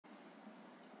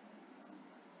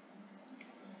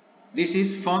This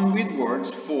is Fun with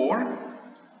Words 4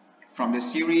 from the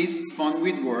series Fun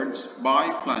with Words by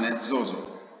Planet Zozo.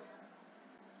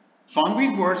 Fun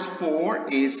with Words 4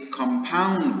 is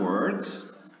compound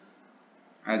words.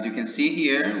 As you can see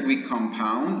here, we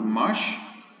compound mush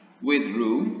with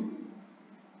rue.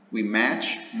 We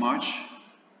match mush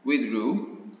with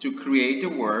rue to create a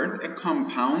word, a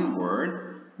compound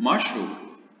word, mushroom.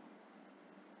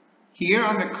 Here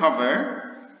on the cover,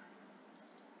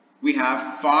 we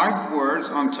have 5 words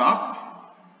on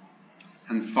top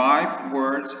and 5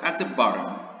 words at the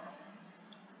bottom.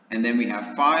 And then we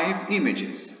have 5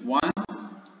 images. 1,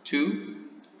 2,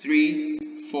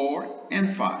 3, 4,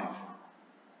 and 5.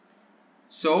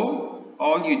 So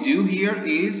all you do here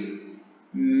is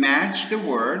match the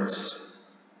words,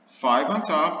 5 on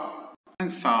top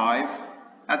and 5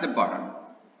 at the bottom.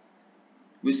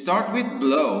 We start with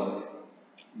blow.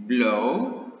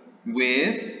 Blow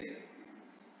with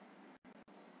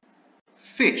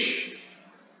fish.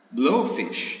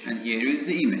 Blowfish. And here is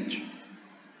the image.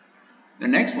 The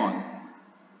next one.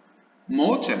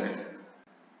 Motor.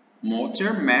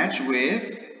 Motor match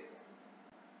with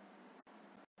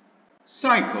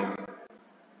cycle.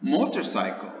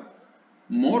 Motorcycle.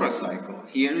 Motorcycle.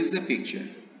 Here is the picture.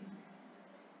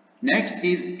 Next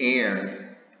is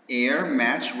air. Air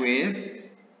match with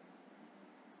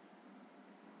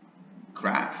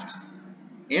craft.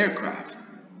 Aircraft.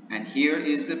 And here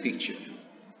is the picture.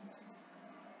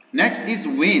 Next is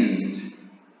wind.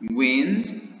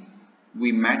 Wind,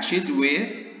 we match it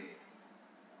with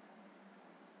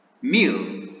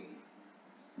mill.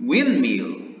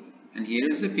 Windmill. And here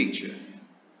is the picture.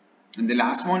 And the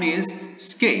last one is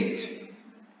skate.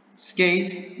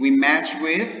 Skate, we match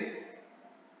with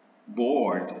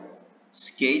board.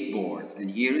 Skateboard. And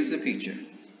here is the picture.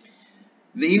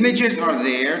 The images are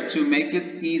there to make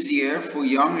it easier for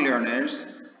young learners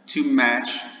to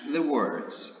match the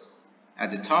words at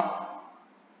the top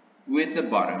with the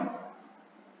bottom.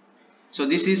 So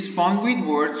this is Fun with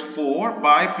Words 4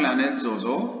 by Planet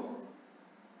Zozo,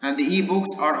 and the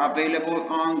ebooks are available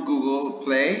on Google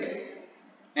Play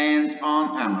and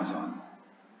on Amazon.